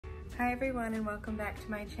Hi everyone and welcome back to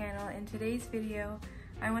my channel. In today's video,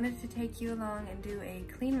 I wanted to take you along and do a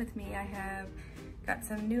clean with me. I have got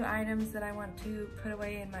some new items that I want to put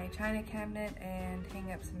away in my china cabinet and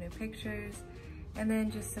hang up some new pictures, and then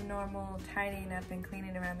just some normal tidying up and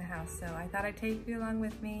cleaning around the house. So I thought I'd take you along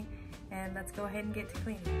with me, and let's go ahead and get to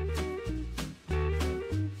cleaning.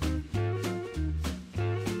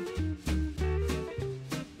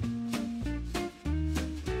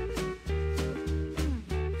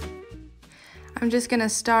 I'm just gonna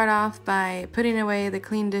start off by putting away the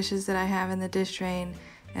clean dishes that I have in the dish drain,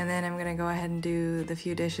 and then I'm gonna go ahead and do the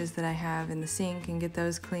few dishes that I have in the sink and get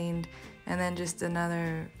those cleaned, and then just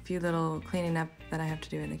another few little cleaning up that I have to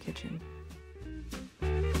do in the kitchen.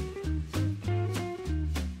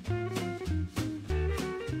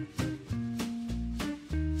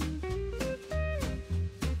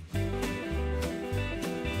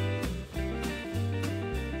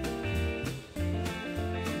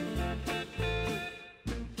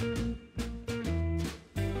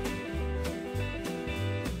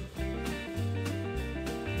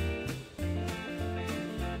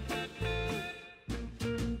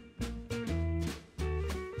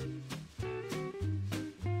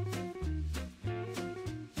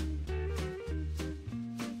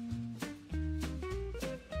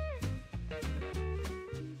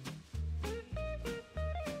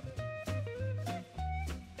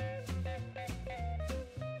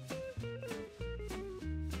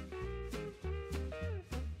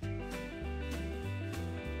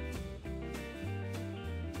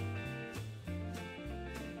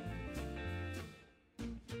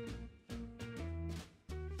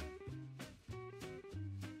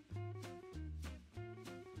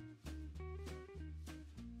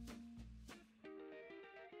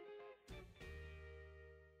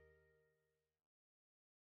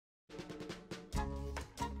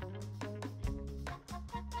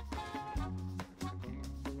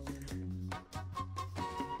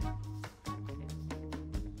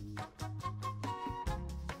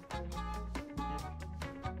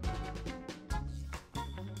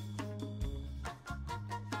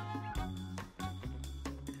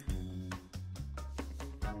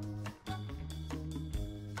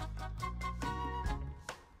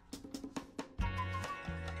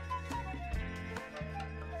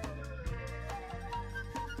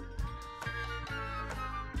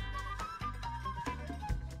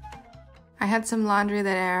 I had some laundry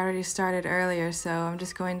that I already started earlier, so I'm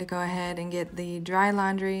just going to go ahead and get the dry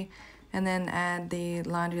laundry and then add the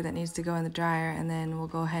laundry that needs to go in the dryer, and then we'll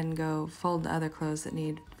go ahead and go fold the other clothes that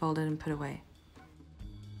need folded and put away.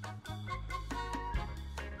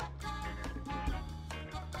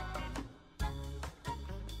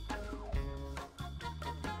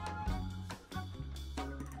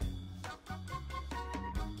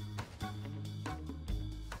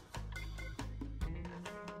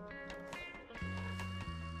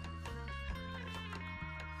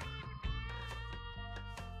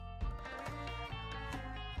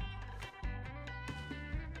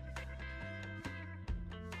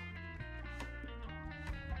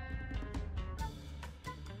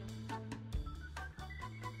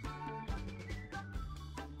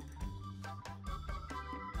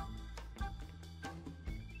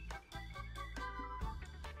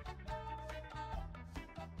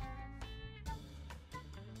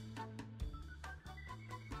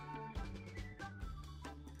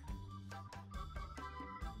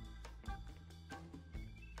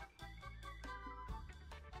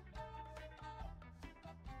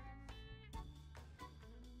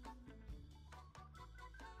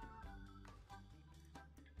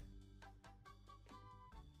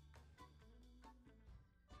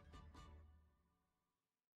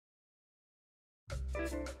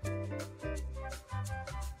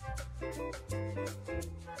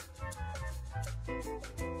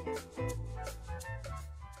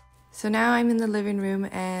 So now I'm in the living room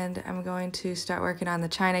and I'm going to start working on the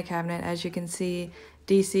china cabinet. As you can see,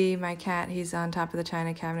 DC, my cat, he's on top of the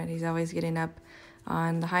china cabinet. He's always getting up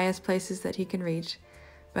on the highest places that he can reach.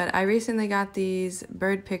 But I recently got these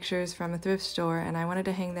bird pictures from a thrift store, and I wanted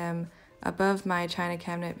to hang them above my china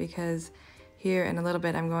cabinet because here in a little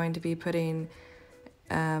bit I'm going to be putting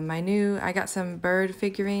I got some bird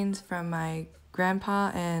figurines from my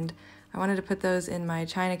grandpa, and I wanted to put those in my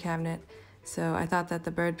china cabinet, so I thought that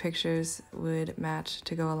the bird pictures would match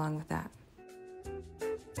to go along with that.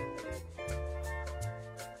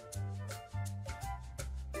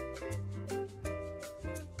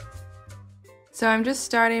 So I'm just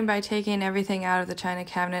starting by taking everything out of the china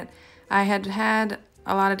cabinet. I had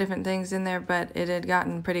a lot of different things in there, but it had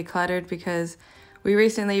gotten pretty cluttered because We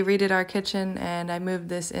recently redid our kitchen and I moved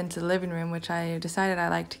this into the living room, which I decided I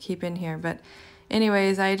like to keep in here. But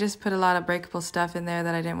anyways, I just put a lot of breakable stuff in there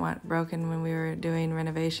that I didn't want broken when we were doing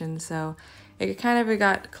renovations. So it kind of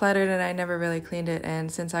got cluttered and I never really cleaned it.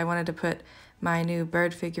 And since I wanted to put my new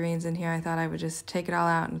bird figurines in here, I thought I would just take it all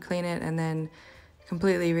out and clean it and then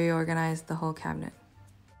completely reorganize the whole cabinet.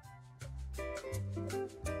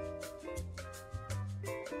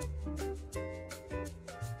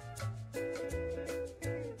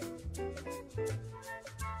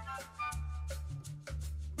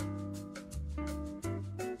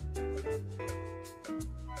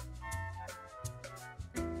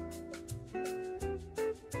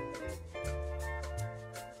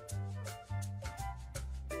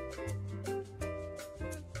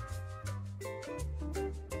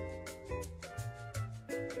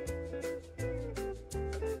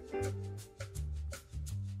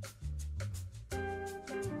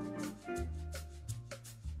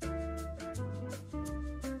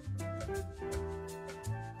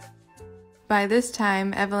 By this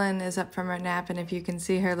time, Evelyn is up from her nap, and if you can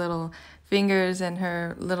see her little fingers and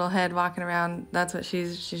her little head walking around, that's what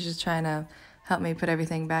she's just trying to help me put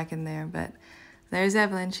everything back in there. But there's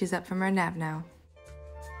Evelyn, she's up from her nap now.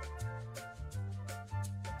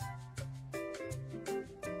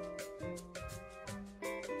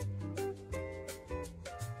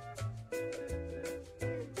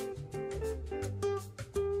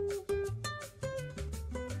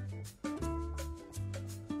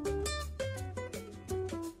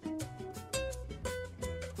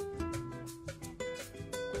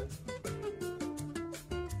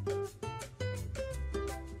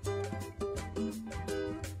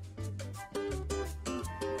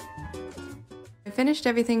 I finished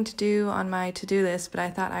everything to do on my to-do list, but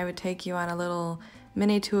I thought I would take you on a little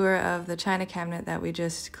mini tour of the china cabinet that we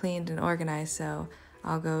just cleaned and organized, so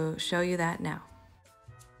I'll go show you that now.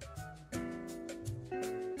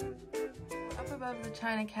 Up above the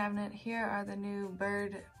china cabinet, here are the new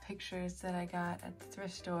bird pictures that I got at the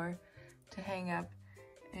thrift store to hang up,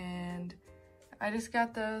 and I just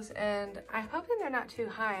got those, and I'm hoping they're not too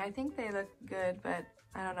high. I think they look good, but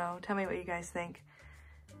I don't know. Tell me what you guys think.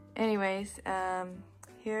 Anyways,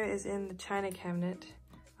 here is in the china cabinet.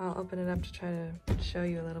 I'll open it up to try to show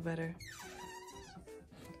you a little better.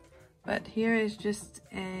 But here is just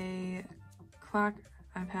a clock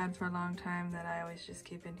I've had for a long time that I always just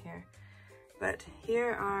keep in here. But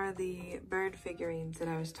here are the bird figurines that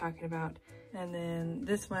I was talking about. And then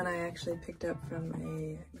this one I actually picked up from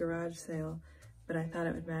a garage sale, but I thought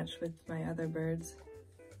it would match with my other birds.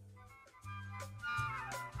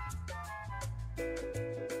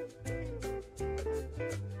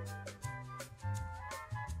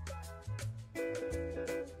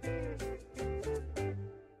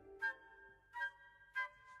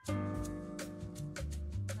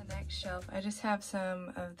 Shelf. I just have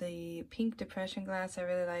some of the pink depression glass. I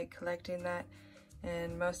really like collecting that,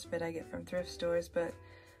 and most of it I get from thrift stores, but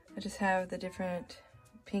I just have the different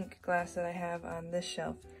pink glass that I have on this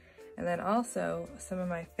shelf. And then also some of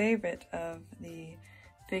my favorite of the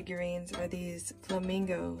figurines are these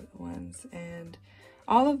flamingo ones, and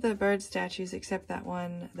all of the bird statues except that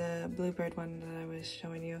one, the bluebird one that I was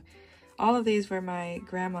showing you. All of these were my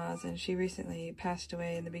grandma's, and she recently passed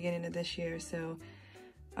away in the beginning of this year, so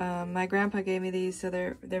my grandpa gave me these, so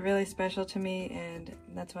they're really special to me, and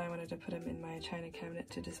that's why I wanted to put them in my china cabinet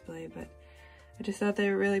to display. But I just thought they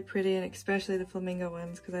were really pretty, and especially the flamingo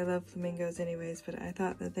ones, because I love flamingos anyways, but I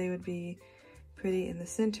thought that they would be pretty in the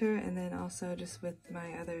center, and then also just with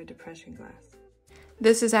my other depression glass.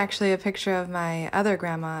 This is actually a picture of my other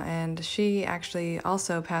grandma, and she actually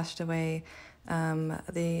also passed away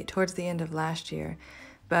towards the end of last year.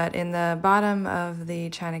 But in the bottom of the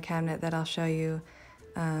china cabinet that I'll show you,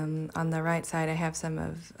 on the right side, I have some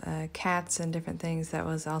of cats and different things that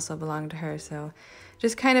was also belonged to her. So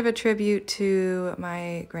just kind of a tribute to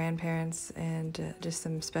my grandparents, and just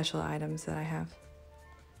some special items that I have.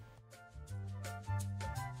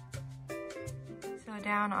 So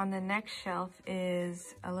down on the next shelf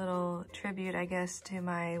is a little tribute, I guess, to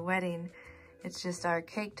my wedding. It's just our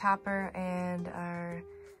cake topper and our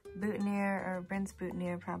boutonniere, or Brent's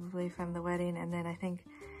boutonniere probably, from the wedding, and then I think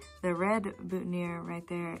the red boutonniere right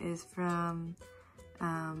there is from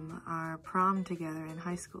our prom together in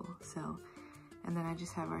high school. So, and then I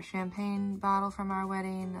just have our champagne bottle from our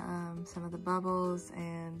wedding, some of the bubbles,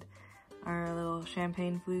 and our little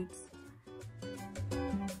champagne flutes.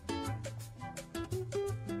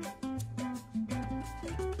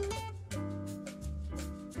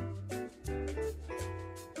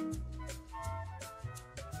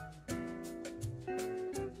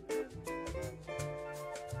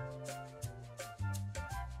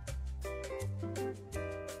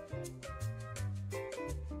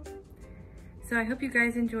 So I hope you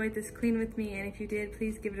guys enjoyed this clean with me, and if you did,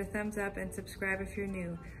 please give it a thumbs up and subscribe if you're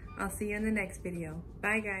new. I'll see you in the next video.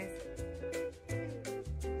 Bye guys.